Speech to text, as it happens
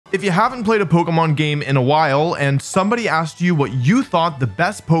If you haven't played a Pokemon game in a while and somebody asked you what you thought the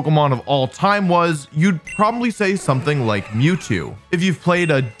best Pokemon of all time was, you'd probably say something like Mewtwo. If you've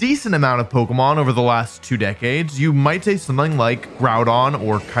played a decent amount of Pokemon over the last 2 decades, you might say something like Groudon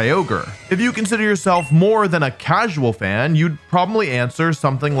or Kyogre. If you consider yourself more than a casual fan, you'd probably answer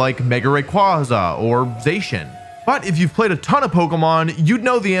something like Mega Rayquaza or Zacian. But if you've played a ton of Pokemon, you'd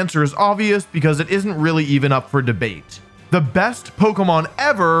know the answer is obvious because it isn't really even up for debate. The best Pokemon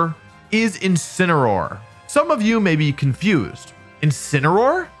ever is Incineroar. Some of you may be confused.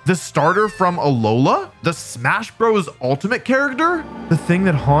 Incineroar? The starter from Alola? The Smash Bros. Ultimate character? The thing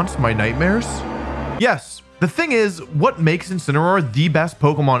that haunts my nightmares? Yes, the thing is, what makes Incineroar the best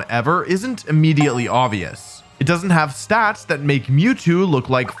Pokemon ever isn't immediately obvious. It doesn't have stats that make Mewtwo look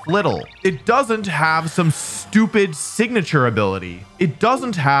like Flittle. It doesn't have some stupid signature ability. It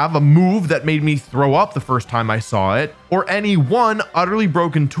doesn't have a move that made me throw up the first time I saw it, or any one utterly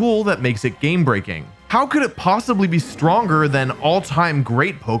broken tool that makes it game-breaking. How could it possibly be stronger than all-time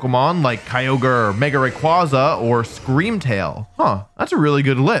great Pokemon like Kyogre, Mega Rayquaza, or Screamtail? Huh, that's a really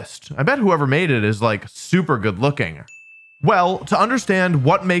good list. I bet whoever made it is like super good looking. Well, to understand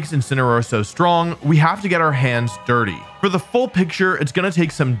what makes Incineroar so strong, we have to get our hands dirty. For the full picture, it's going to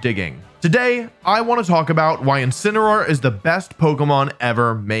take some digging. Today, I want to talk about why Incineroar is the best Pokemon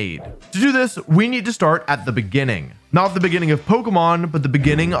ever made. To do this, we need to start at the beginning. Not the beginning of Pokemon, but the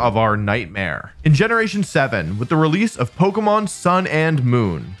beginning of our nightmare. In Generation 7, with the release of Pokemon Sun and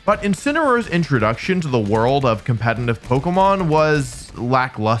Moon. But Incineroar's introduction to the world of competitive Pokemon was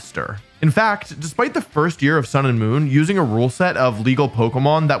lackluster. In fact, despite the first year of Sun and Moon using a rule set of legal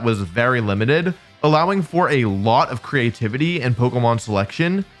Pokemon that was very limited, allowing for a lot of creativity and Pokemon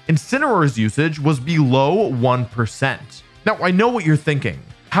selection, Incineroar's usage was below 1%. Now, I know what you're thinking.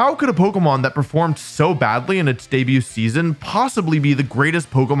 How could a Pokemon that performed so badly in its debut season possibly be the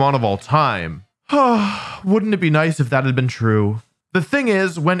greatest Pokemon of all time? Wouldn't it be nice if that had been true? The thing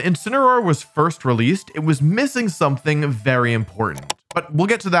is, when Incineroar was first released, it was missing something very important. But we'll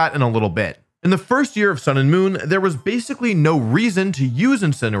get to that in a little bit. In the first year of Sun and Moon, there was basically no reason to use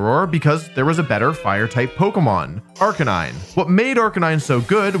Incineroar because there was a better fire-type Pokemon, Arcanine. What made Arcanine so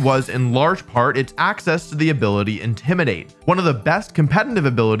good was in large part its access to the ability Intimidate, one of the best competitive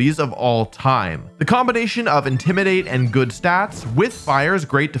abilities of all time. The combination of Intimidate and good stats with Fire's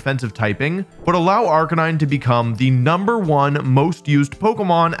great defensive typing would allow Arcanine to become the #1 most used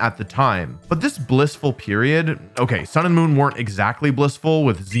Pokemon at the time. But this blissful period, okay, Sun and Moon weren't exactly blissful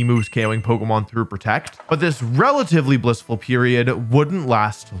with Z-moves KOing Pokemon through Protect, but this relatively blissful period wouldn't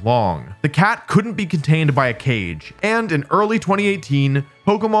last long. The cat couldn't be contained by a cage, and in early 2018,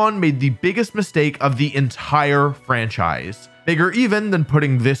 Pokemon made the biggest mistake of the entire franchise. Bigger even than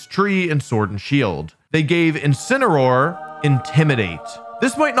putting this tree in Sword and Shield. They gave Incineroar Intimidate.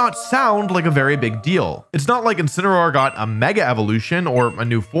 This might not sound like a very big deal. It's not like Incineroar got a Mega Evolution or a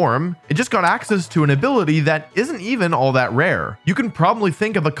new form. It just got access to an ability that isn't even all that rare. You can probably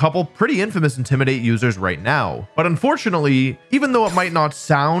think of a couple pretty infamous Intimidate users right now. But unfortunately, even though it might not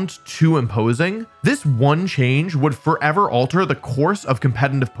sound too imposing, this one change would forever alter the course of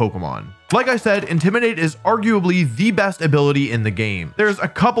competitive Pokemon. Like I said, Intimidate is arguably the best ability in the game. There's a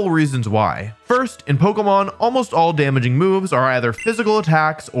couple reasons why. First, in Pokemon, almost all damaging moves are either physical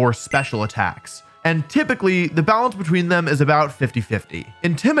attacks or special attacks. And typically, the balance between them is about 50-50.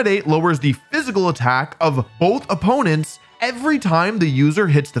 Intimidate lowers the physical attack of both opponents every time the user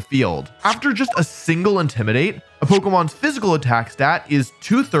hits the field. After just a single Intimidate, a Pokemon's physical attack stat is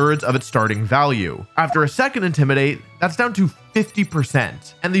 2/3 of its starting value. After a second Intimidate, that's down to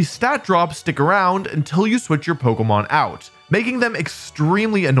 50%, and these stat drops stick around until you switch your Pokemon out, making them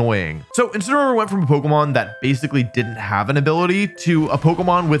extremely annoying. So Incineroar went from a Pokemon that basically didn't have an ability to a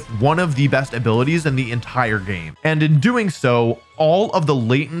Pokemon with one of the best abilities in the entire game. And in doing so, all of the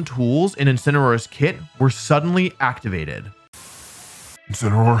latent tools in Incineroar's kit were suddenly activated.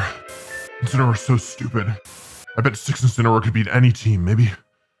 Incineroar's so stupid. I bet 6 Incineroar could beat any team, maybe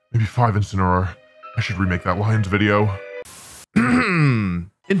 5 Incineroar. I should remake that Lions video.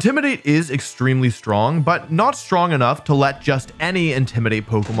 Intimidate is extremely strong, but not strong enough to let just any Intimidate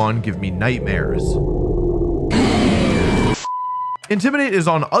Pokemon give me nightmares. Intimidate is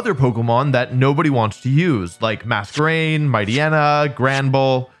on other Pokemon that nobody wants to use, like Masquerain, Mightyena,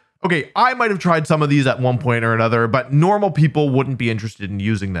 Granbull. Okay, I might have tried some of these at one point or another, but normal people wouldn't be interested in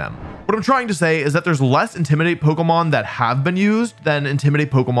using them. What I'm trying to say is that there's less Intimidate Pokemon that have been used than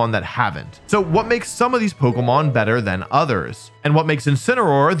Intimidate Pokemon that haven't. So what makes some of these Pokemon better than others? And what makes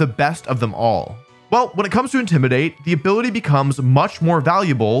Incineroar the best of them all? Well, when it comes to Intimidate, the ability becomes much more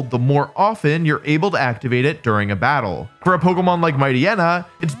valuable the more often you're able to activate it during a battle. For a Pokemon like Mightyena,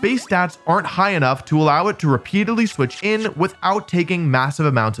 its base stats aren't high enough to allow it to repeatedly switch in without taking massive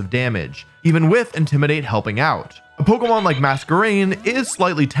amounts of damage, even with Intimidate helping out. A Pokemon like Masquerain is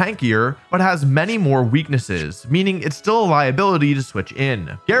slightly tankier, but has many more weaknesses, meaning it's still a liability to switch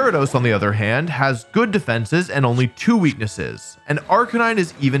in. Gyarados, on the other hand, has good defenses and only 2 weaknesses, and Arcanine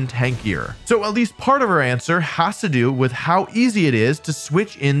is even tankier. So at least part of our answer has to do with how easy it is to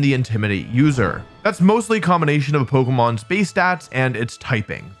switch in the Intimidate user. That's mostly a combination of a Pokemon's base stats and its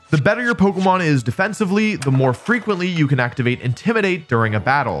typing. The better your Pokemon is defensively, the more frequently you can activate Intimidate during a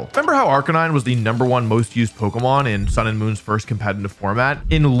battle. Remember how Arcanine was the #1 most used Pokemon in Sun and Moon's first competitive format,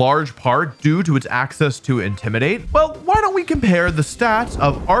 in large part due to its access to Intimidate? Well, why don't we compare the stats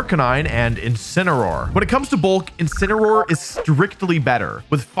of Arcanine and Incineroar? When it comes to bulk, Incineroar is strictly better.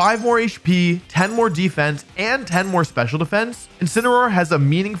 With 5 more HP, 10 more defense, and 10 more special defense, Incineroar has a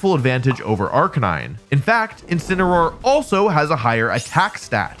meaningful advantage over Arcanine. In fact, Incineroar also has a higher attack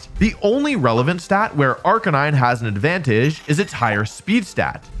stat. The only relevant stat where Arcanine has an advantage is its higher speed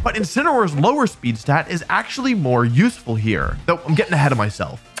stat, but Incineroar's lower speed stat is actually more useful here, though I'm getting ahead of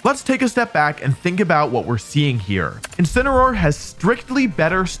myself. Let's take a step back and think about what we're seeing here. Incineroar has strictly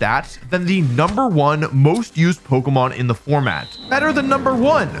better stats than the #1 most used Pokemon in the format. Better than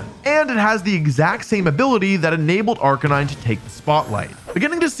 #1! And it has the exact same ability that enabled Arcanine to take the spotlight.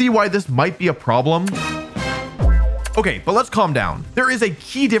 Beginning to see why this might be a problem? Okay, but let's calm down. There is a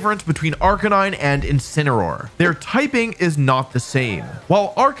key difference between Arcanine and Incineroar. Their typing is not the same.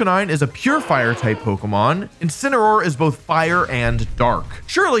 While Arcanine is a pure fire type Pokemon, Incineroar is both fire and dark.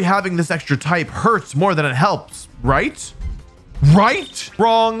 Surely having this extra type hurts more than it helps, right? Right?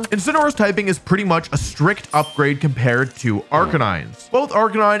 Wrong. Incineroar's typing is pretty much a strict upgrade compared to Arcanine's. Both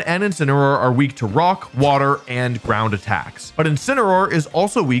Arcanine and Incineroar are weak to rock, water, and ground attacks, but Incineroar is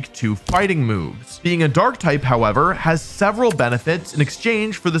also weak to fighting moves. Being a dark type, however, has several benefits in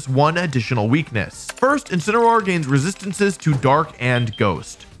exchange for this one additional weakness. First, Incineroar gains resistances to dark and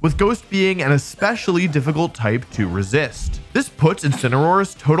ghost, with ghost being an especially difficult type to resist. This puts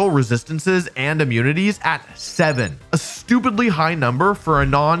Incineroar's total resistances and immunities at 7, a stupidly high number for a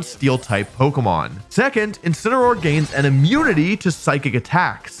non-steel type Pokemon. Second, Incineroar gains an immunity to psychic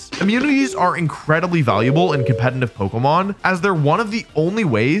attacks. Immunities are incredibly valuable in competitive Pokemon, as they're one of the only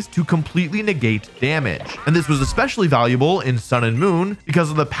ways to completely negate damage. And this was especially valuable in Sun and Moon because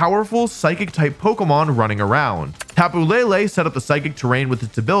of the powerful psychic type Pokemon running around. Tapu Lele set up the psychic terrain with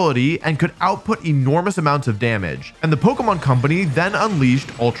its ability and could output enormous amounts of damage, and the Pokemon Company then unleashed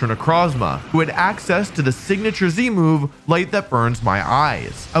Ultra Necrozma, who had access to the signature Z move, Light That Burns My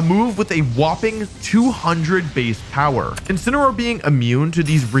Eyes, a move with a whopping 200 base power. Incineroar being immune to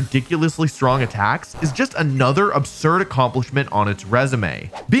these ridiculously strong attacks is just another absurd accomplishment on its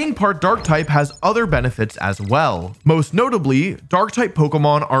resume. Being part Dark type has other benefits as well. Most notably, Dark type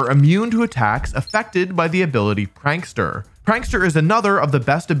Pokemon are immune to attacks affected by the ability Prankster. Prankster is another of the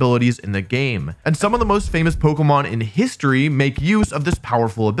best abilities in the game, and some of the most famous Pokemon in history make use of this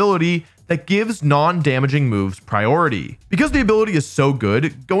powerful ability that gives non-damaging moves priority. Because the ability is so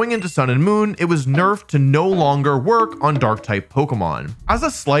good, going into Sun and Moon, it was nerfed to no longer work on Dark-type Pokemon. As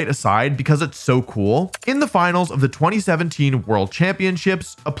a slight aside, because it's so cool, in the finals of the 2017 World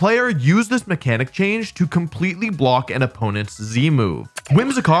Championships, a player used this mechanic change to completely block an opponent's Z move.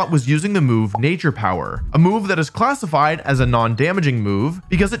 Whimsicott was using the move Nature Power, a move that is classified as a non-damaging move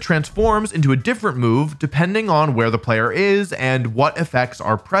because it transforms into a different move depending on where the player is and what effects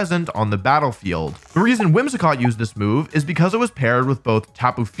are present on the battlefield. The reason Whimsicott used this move is because it was paired with both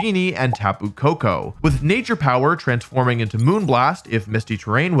Tapu Fini and Tapu Koko, with Nature Power transforming into Moonblast if Misty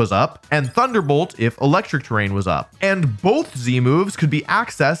Terrain was up, and Thunderbolt if Electric Terrain was up. And both Z moves could be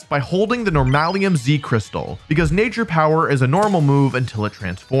accessed by holding the Normalium Z Crystal, because Nature Power is a normal move until it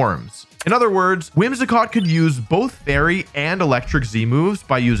transforms. In other words, Whimsicott could use both Fairy and Electric Z moves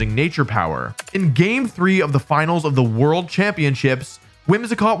by using Nature Power. In Game 3 of the finals of the World Championships,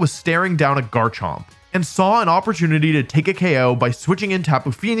 Whimsicott was staring down a Garchomp and saw an opportunity to take a KO by switching in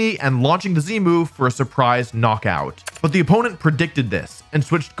Tapu Fini and launching the Z move for a surprise knockout. But the opponent predicted this and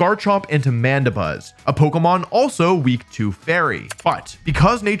switched Garchomp into Mandibuzz, a Pokemon also weak to Fairy. But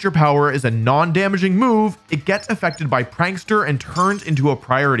because Nature Power is a non-damaging move, it gets affected by Prankster and turns into a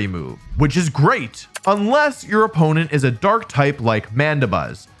priority move, which is great, unless your opponent is a Dark type like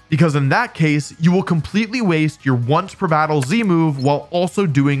Mandibuzz, because in that case, you will completely waste your once per battle Z move while also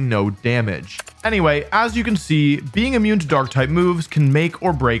doing no damage. Anyway, as you can see, being immune to Dark type moves can make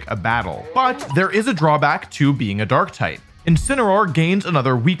or break a battle, but there is a drawback to being a Dark type. Incineroar gains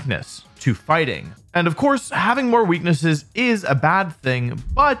another weakness, to fighting. And of course, having more weaknesses is a bad thing,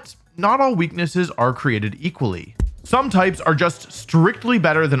 but not all weaknesses are created equally. Some types are just strictly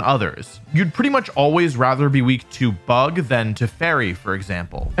better than others. You'd pretty much always rather be weak to Bug than to Fairy, for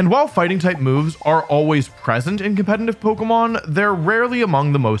example. And while fighting type moves are always present in competitive Pokemon, they're rarely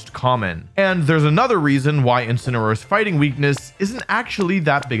among the most common. And there's another reason why Incineroar's fighting weakness isn't actually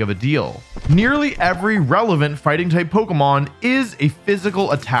that big of a deal. Nearly every relevant fighting type Pokemon is a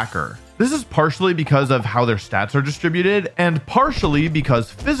physical attacker. This is partially because of how their stats are distributed, and partially because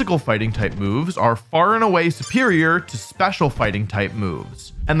physical fighting type moves are far and away superior to special fighting type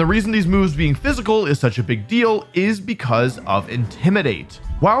moves. And the reason these moves being physical is such a big deal is because of Intimidate.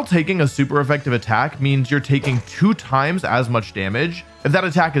 While taking a super effective attack means you're taking 2 times as much damage, if that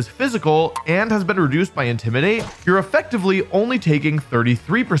attack is physical and has been reduced by Intimidate, you're effectively only taking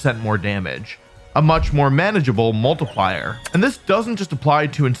 33% more damage. A much more manageable multiplier. And this doesn't just apply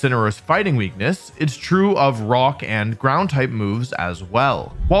to Incineroar's fighting weakness, it's true of rock and ground type moves as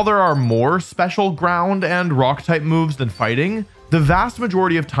well. While there are more special ground and rock type moves than fighting, the vast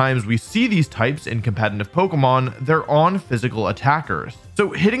majority of times we see these types in competitive Pokemon, they're on physical attackers. So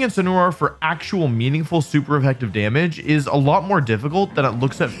hitting Incineroar for actual meaningful super effective damage is a lot more difficult than it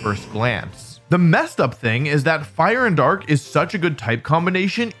looks at first glance. The messed up thing is that Fire and Dark is such a good type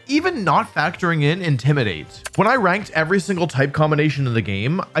combination, even not factoring in Intimidate. When I ranked every single type combination in the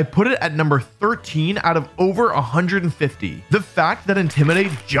game, I put it at number 13 out of over 150. The fact that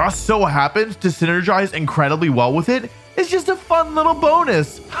Intimidate just so happens to synergize incredibly well with it is just a fun little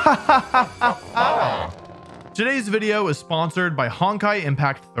bonus. Today's video is sponsored by Honkai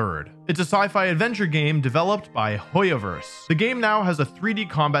Impact 3rd. It's a sci-fi adventure game developed by Hoyoverse. The game now has a 3D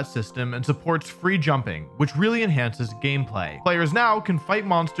combat system and supports free jumping, which really enhances gameplay. Players now can fight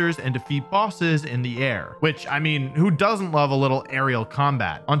monsters and defeat bosses in the air, which, I mean, who doesn't love a little aerial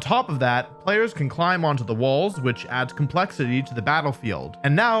combat? On top of that, players can climb onto the walls, which adds complexity to the battlefield.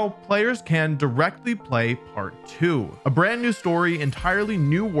 And now, players can directly play Part 2. A brand new story, entirely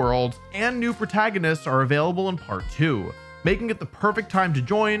new worlds, and new protagonists are available in Part 2. Making it the perfect time to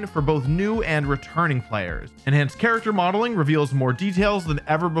join for both new and returning players. Enhanced character modeling reveals more details than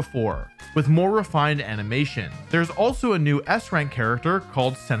ever before, with more refined animation. There's also a new S-rank character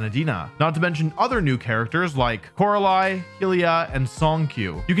called Senadina, not to mention other new characters like Coralie, Hylia, and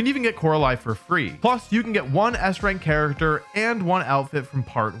Songkyu. You can even get Coralie for free. Plus, you can get 1 S-rank character and 1 outfit from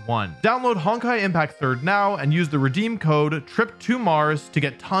Part 1. Download Honkai Impact 3rd now and use the redeem code TRIP2MARS to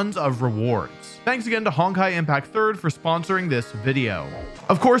get tons of rewards. Thanks again to Honkai Impact 3rd for sponsoring this video.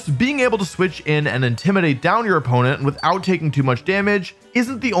 Of course, being able to switch in and intimidate down your opponent without taking too much damage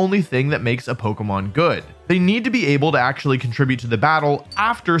isn't the only thing that makes a Pokemon good. They need to be able to actually contribute to the battle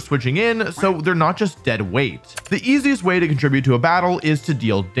after switching in, so they're not just dead weight. The easiest way to contribute to a battle is to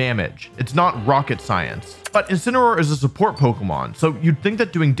deal damage. It's not rocket science. But Incineroar is a support Pokemon, so you'd think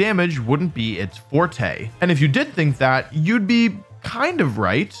that doing damage wouldn't be its forte. And if you did think that, you'd be kind of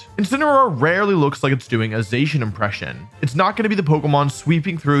right. Incineroar rarely looks like it's doing a Zacian impression. It's not going to be the Pokemon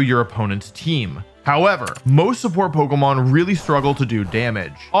sweeping through your opponent's team. However, most support Pokemon really struggle to do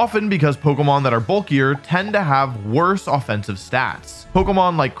damage, often because Pokemon that are bulkier tend to have worse offensive stats.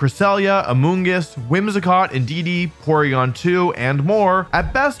 Pokemon like Cresselia, Amoonguss, Whimsicott, Indeedee, Porygon 2, and more,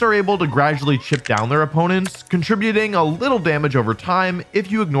 at best are able to gradually chip down their opponents, contributing a little damage over time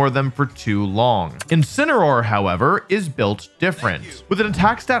if you ignore them for too long. Incineroar, however, is built different. With an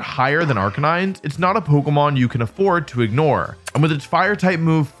attack stat higher than Arcanine's, it's not a Pokemon you can afford to ignore. And with its fire-type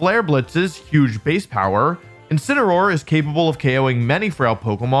move Flare Blitz's huge base power, Incineroar is capable of KOing many frail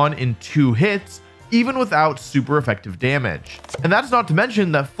Pokemon in 2 hits, even without super effective damage. And that's not to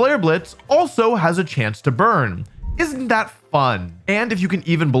mention that Flare Blitz also has a chance to burn. Isn't that fun? And if you can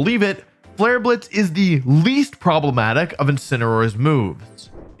even believe it, Flare Blitz is the least problematic of Incineroar's moves.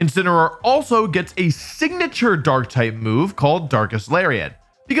 Incineroar also gets a signature Dark-type move called Darkest Lariat.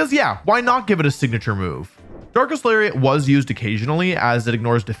 Because yeah, why not give it a signature move? Darkest Lariat was used occasionally as it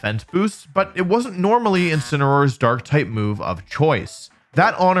ignores defense boosts, but it wasn't normally Incineroar's Dark-type move of choice.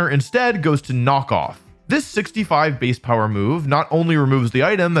 That honor instead goes to Knockoff. This 65 base power move not only removes the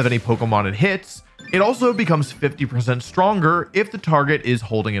item of any Pokemon it hits, it also becomes 50% stronger if the target is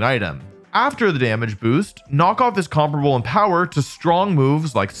holding an item. After the damage boost, Knockoff is comparable in power to strong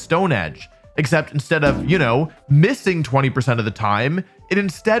moves like Stone Edge, except instead of, missing 20% of the time, it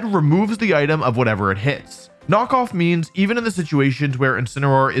instead removes the item of whatever it hits. Knockoff means even in the situations where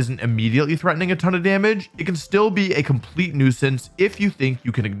Incineroar isn't immediately threatening a ton of damage, it can still be a complete nuisance if you think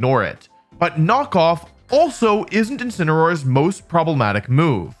you can ignore it. But Knockoff also isn't Incineroar's most problematic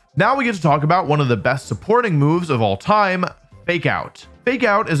move. Now we get to talk about one of the best supporting moves of all time, Fake Out. Fake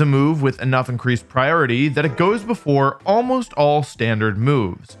Out is a move with enough increased priority that it goes before almost all standard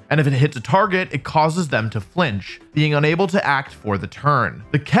moves, and if it hits a target, it causes them to flinch, being unable to act for the turn.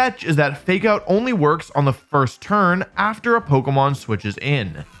 The catch is that Fake Out only works on the first turn after a Pokemon switches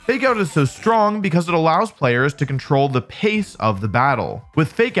in. Fake Out is so strong because it allows players to control the pace of the battle.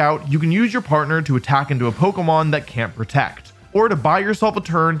 With Fake Out, you can use your partner to attack into a Pokemon that can't protect, or to buy yourself a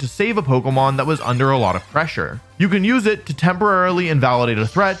turn to save a Pokemon that was under a lot of pressure. You can use it to temporarily invalidate a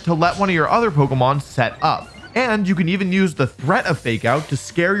threat to let one of your other Pokemon set up. And you can even use the threat of Fake Out to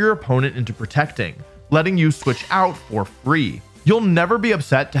scare your opponent into protecting, letting you switch out for free. You'll never be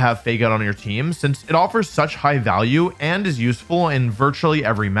upset to have Fake Out on your team since it offers such high value and is useful in virtually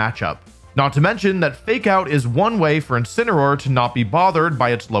every matchup. Not to mention that Fake Out is one way for Incineroar to not be bothered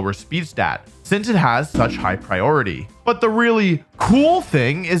by its lower speed stat, since it has such high priority. But the really cool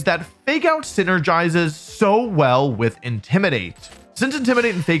thing is that Fake Out synergizes so well with Intimidate. Since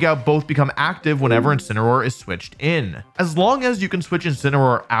Intimidate and Fake Out both become active whenever Incineroar is switched in. As long as you can switch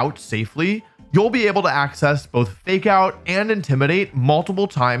Incineroar out safely, you'll be able to access both Fake Out and Intimidate multiple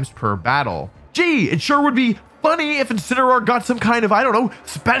times per battle. Gee, it sure would be funny if Incineroar got some kind of, I don't know,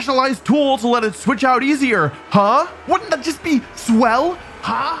 specialized tool to let it switch out easier, huh? Wouldn't that just be swell?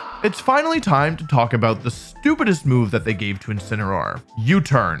 Huh? It's finally time to talk about the stupidest move that they gave to Incineroar,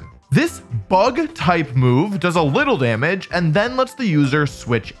 U-turn. This bug type move does a little damage and then lets the user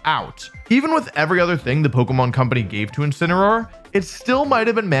switch out. Even with every other thing the Pokemon Company gave to Incineroar, it still might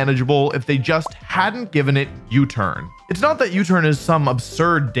have been manageable if they just hadn't given it U-turn. It's not that U-turn is some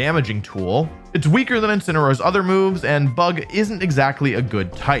absurd damaging tool. It's weaker than Incineroar's other moves, and Bug isn't exactly a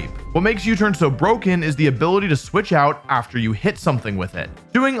good type. What makes U-turn so broken is the ability to switch out after you hit something with it.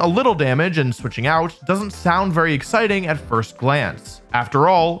 Doing a little damage and switching out doesn't sound very exciting at first glance. After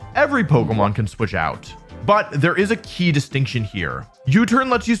all, every Pokemon can switch out. But there is a key distinction here. U-turn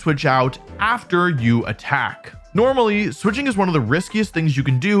lets you switch out after you attack. Normally, switching is one of the riskiest things you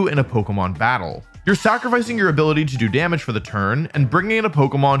can do in a Pokemon battle. You're sacrificing your ability to do damage for the turn and bringing in a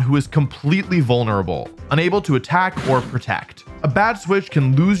Pokemon who is completely vulnerable, unable to attack or protect. A bad switch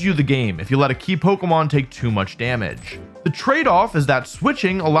can lose you the game if you let a key Pokemon take too much damage. The trade-off is that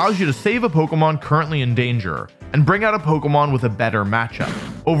switching allows you to save a Pokemon currently in danger and bring out a Pokemon with a better matchup.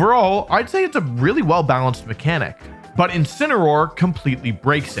 Overall, I'd say it's a really well-balanced mechanic, but Incineroar completely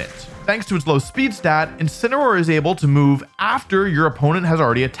breaks it. Thanks to its low speed stat, Incineroar is able to move after your opponent has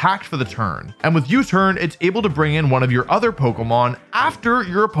already attacked for the turn. And with U-turn, it's able to bring in one of your other Pokemon after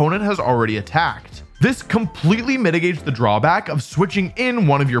your opponent has already attacked. This completely mitigates the drawback of switching in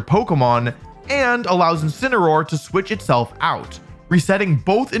one of your Pokemon and allows Incineroar to switch itself out, resetting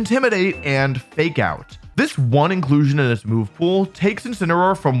both Intimidate and Fake Out. This one inclusion in its move pool takes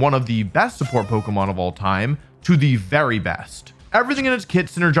Incineroar from one of the best support Pokemon of all time to the very best. Everything in its kit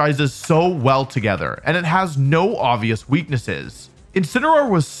synergizes so well together, and it has no obvious weaknesses. Incineroar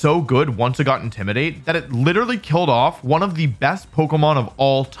was so good once it got Intimidate that it literally killed off one of the best Pokemon of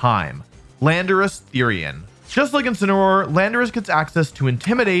all time, Landorus Therian. Just like Incineroar, Landorus gets access to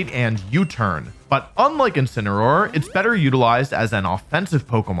Intimidate and U-turn, but unlike Incineroar, it's better utilized as an offensive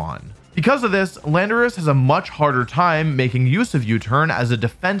Pokemon. Because of this, Landorus has a much harder time making use of U-turn as a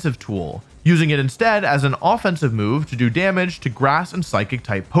defensive tool, using it instead as an offensive move to do damage to grass and psychic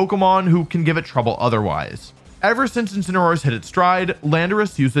type Pokemon who can give it trouble otherwise. Ever since Incineroar's hit its stride,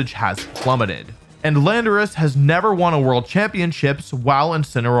 Landorus usage has plummeted, and Landorus has never won a world championships while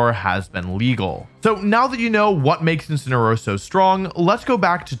Incineroar has been legal. So now that you know what makes Incineroar so strong, let's go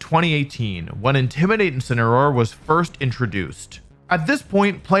back to 2018 when Intimidate Incineroar was first introduced. At this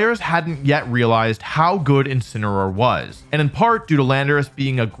point, players hadn't yet realized how good Incineroar was, and in part due to Landorus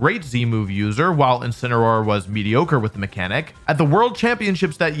being a great Z-move user while Incineroar was mediocre with the mechanic. At the World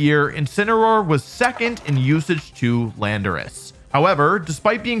Championships that year, Incineroar was second in usage to Landorus. However,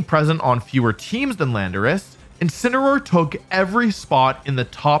 despite being present on fewer teams than Landorus, Incineroar took every spot in the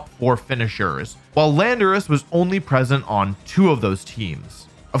top 4 finishers, while Landorus was only present on 2 of those teams.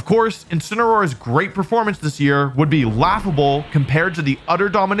 Of course, Incineroar's great performance this year would be laughable compared to the utter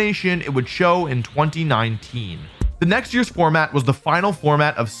domination it would show in 2019. The next year's format was the final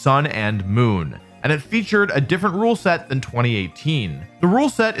format of Sun and Moon, and it featured a different rule set than 2018. The rule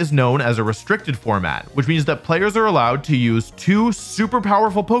set is known as a restricted format, which means that players are allowed to use 2 super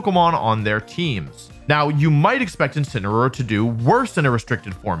powerful Pokemon on their teams. Now, you might expect Incineroar to do worse in a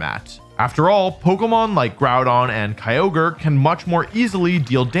restricted format. After all, Pokemon like Groudon and Kyogre can much more easily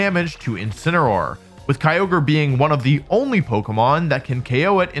deal damage to Incineroar, with Kyogre being one of the only Pokemon that can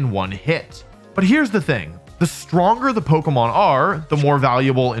KO it in one hit. But here's the thing, the stronger the Pokemon are, the more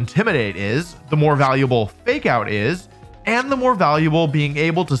valuable Intimidate is, the more valuable Fake Out is, and the more valuable being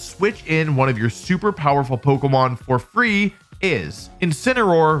able to switch in one of your super powerful Pokemon for free is.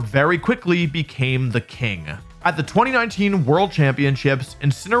 Incineroar very quickly became the king. At the 2019 World Championships,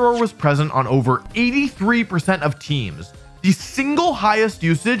 Incineroar was present on over 83% of teams, the single highest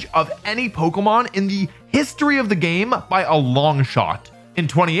usage of any Pokemon in the history of the game by a long shot. In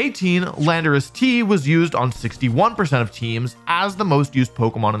 2018, Landorus T was used on 61% of teams as the most used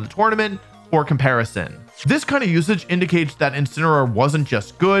Pokemon in the tournament. For comparison, this kind of usage indicates that Incineroar wasn't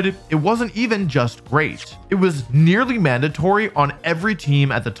just good, it wasn't even just great. It was nearly mandatory on every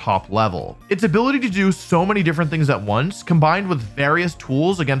team at the top level. Its ability to do so many different things at once, combined with various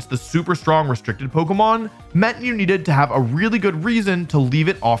tools against the super strong restricted Pokemon, meant you needed to have a really good reason to leave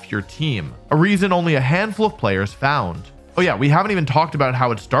it off your team, a reason only a handful of players found. Oh yeah, we haven't even talked about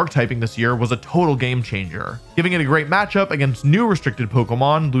how its dark typing this year was a total game changer, giving it a great matchup against new restricted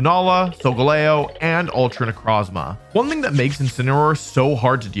Pokemon, Lunala, Solgaleo, and Ultra Necrozma. One thing that makes Incineroar so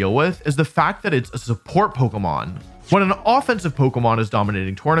hard to deal with is the fact that it's a support Pokemon. When an offensive Pokemon is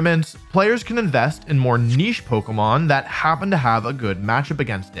dominating tournaments, players can invest in more niche Pokemon that happen to have a good matchup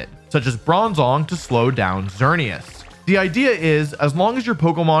against it, such as Bronzong to slow down Xerneas. The idea is, as long as your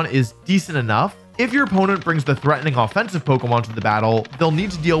Pokemon is decent enough, if your opponent brings the threatening offensive Pokemon to the battle, they'll need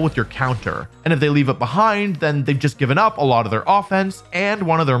to deal with your counter. And if they leave it behind, then they've just given up a lot of their offense and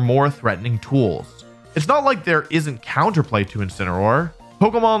one of their more threatening tools. It's not like there isn't counterplay to Incineroar.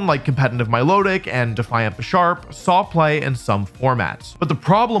 Pokemon like competitive Milotic and Defiant Bisharp saw play in some formats. But the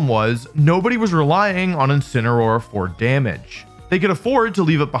problem was, nobody was relying on Incineroar for damage. They could afford to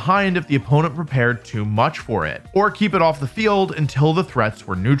leave it behind if the opponent prepared too much for it, or keep it off the field until the threats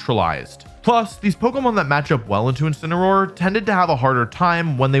were neutralized. Plus, these Pokemon that match up well into Incineroar tended to have a harder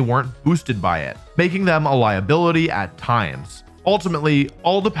time when they weren't boosted by it, making them a liability at times. Ultimately,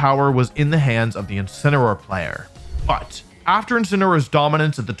 all the power was in the hands of the Incineroar player. But after Incineroar's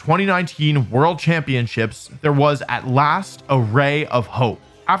dominance at the 2019 World Championships, there was at last a ray of hope.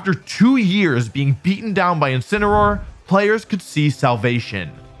 After 2 years being beaten down by Incineroar, players could see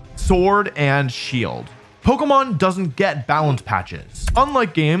salvation: Sword and Shield. Pokemon doesn't get balance patches.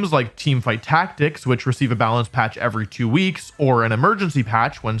 Unlike games like Teamfight Tactics, which receive a balance patch every 2 weeks, or an emergency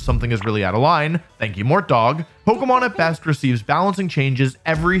patch when something is really out of line, thank you Mort Dog, Pokemon at best receives balancing changes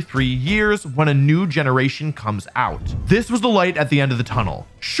every 3 years when a new generation comes out. This was the light at the end of the tunnel.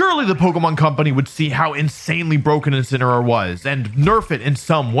 Surely the Pokemon Company would see how insanely broken Incineroar was and nerf it in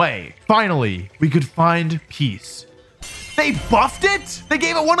some way. Finally, we could find peace. They buffed it? They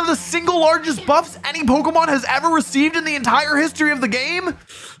gave it one of the single largest buffs any Pokemon has ever received in the entire history of the game?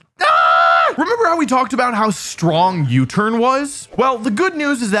 Ah! Remember how we talked about how strong U-turn was? Well, the good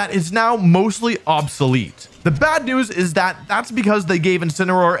news is that it's now mostly obsolete. The bad news is that that's because they gave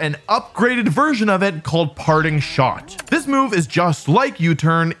Incineroar an upgraded version of it called Parting Shot. This move is just like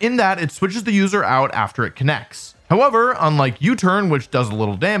U-turn in that it switches the user out after it connects. However, unlike U-turn, which does a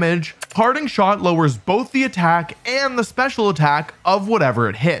little damage, Parting Shot lowers both the attack and the special attack of whatever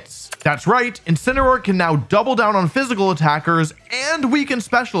it hits. That's right, Incineroar can now double down on physical attackers and weaken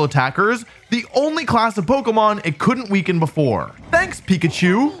special attackers, the only class of Pokemon it couldn't weaken before. Thanks,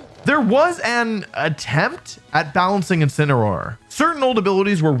 Pikachu! There was an attempt at balancing Incineroar. Certain old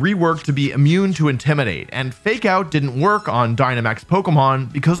abilities were reworked to be immune to Intimidate, and Fake Out didn't work on Dynamax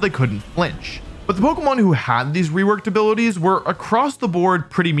Pokemon because they couldn't flinch. But the Pokemon who had these reworked abilities were across the board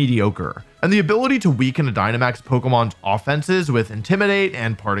pretty mediocre, and the ability to weaken a Dynamax Pokemon's offenses with Intimidate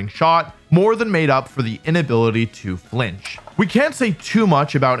and Parting Shot more than made up for the inability to flinch. We can't say too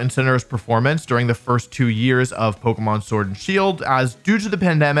much about Incineroar's performance during the first 2 years of Pokemon Sword and Shield, as due to the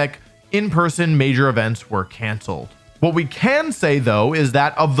pandemic, in-person major events were cancelled. What we can say though is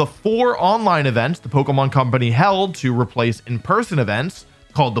that of the 4 online events the Pokemon Company held to replace in-person events,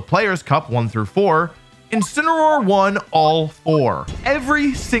 called the Players' Cup 1 through 4, Incineroar won all 4.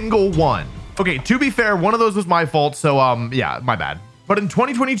 Every single one. Okay, to be fair, one of those was my fault, so yeah, my bad. But in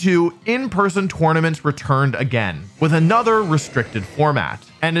 2022, in-person tournaments returned again, with another restricted format.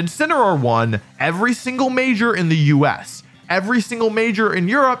 And Incineroar won every single major in the US, every single major in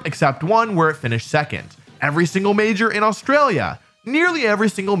Europe except one where it finished second, every single major in Australia, nearly every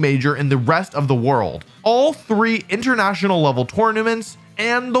single major in the rest of the world, all 3 international level tournaments,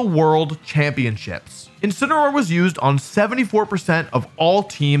 and the World Championships. Incineroar was used on 74% of all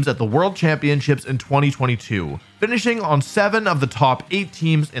teams at the World Championships in 2022, finishing on 7 of the top 8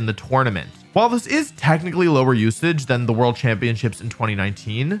 teams in the tournament. While this is technically lower usage than the World Championships in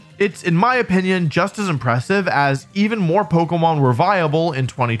 2019, it's in my opinion just as impressive as even more Pokemon were viable in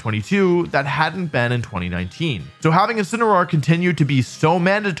 2022 that hadn't been in 2019. So having Incineroar continue to be so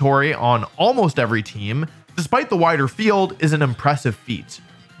mandatory on almost every team, despite the wider field, is an impressive feat.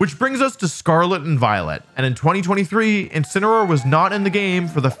 Which brings us to Scarlet and Violet, and in 2023, Incineroar was not in the game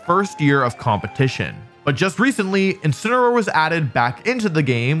for the first year of competition. But just recently, Incineroar was added back into the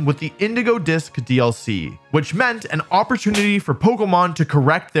game with the Indigo Disc DLC, which meant an opportunity for Pokemon to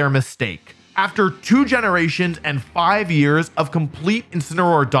correct their mistake. After 2 generations and 5 years of complete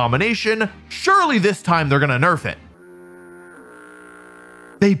Incineroar domination, surely this time they're gonna nerf it.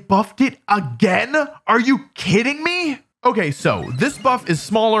 They buffed it again? Are you kidding me? Okay, so this buff is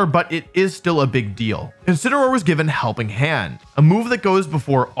smaller, but it is still a big deal. Incineroar was given Helping Hand, a move that goes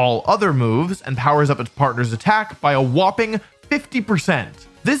before all other moves and powers up its partner's attack by a whopping 50%.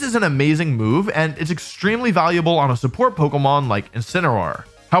 This is an amazing move, and it's extremely valuable on a support Pokemon like Incineroar.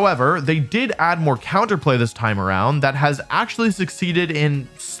 However, they did add more counterplay this time around that has actually succeeded in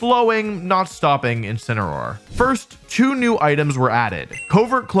slowing, not stopping Incineroar. First, 2 new items were added,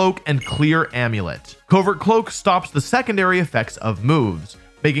 Covert Cloak and Clear Amulet. Covert Cloak stops the secondary effects of moves,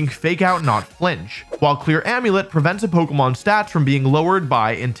 making Fake Out not flinch, while Clear Amulet prevents a Pokemon's stats from being lowered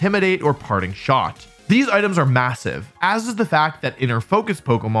by Intimidate or Parting Shot. These items are massive, as is the fact that Inner Focus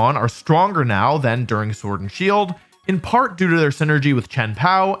Pokemon are stronger now than during Sword and Shield, in part due to their synergy with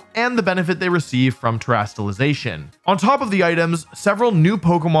Chien-Pao and the benefit they receive from terastallization. On top of the items, several new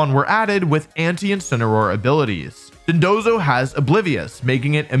Pokemon were added with anti-Incineroar abilities. Dondozo has Oblivious,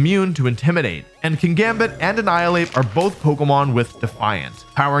 making it immune to Intimidate, and Kingambit and Annihilate are both Pokemon with Defiant,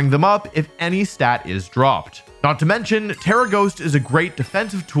 powering them up if any stat is dropped. Not to mention, Terra Ghost is a great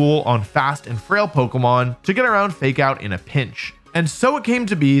defensive tool on fast and frail Pokemon to get around Fake Out in a pinch. And so it came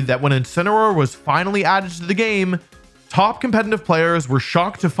to be that when Incineroar was finally added to the game, top competitive players were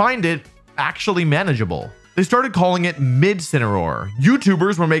shocked to find it actually manageable. They started calling it Mid-Cineroar.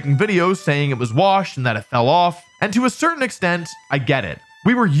 YouTubers were making videos saying it was washed and that it fell off, and to a certain extent, I get it.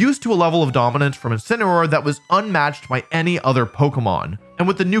 We were used to a level of dominance from Incineroar that was unmatched by any other Pokemon, and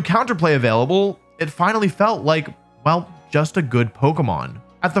with the new counterplay available, it finally felt like, well, just a good Pokemon.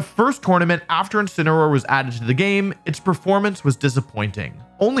 At the first tournament after Incineroar was added to the game, its performance was disappointing.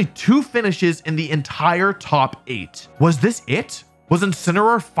 Only 2 finishes in the entire top 8. Was this it? Was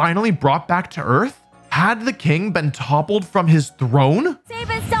Incineroar finally brought back to Earth? Had the king been toppled from his throne? Save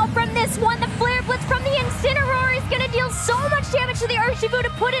himself from this one. The Flare Blitz from the Incineroar is going to deal so much damage to the Urshifu to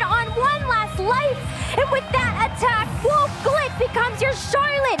put it on one last life. And with that attack, Wolf Glit becomes your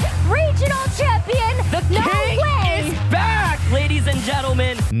Charlotte regional champion. The king is back, ladies and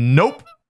gentlemen. Nope.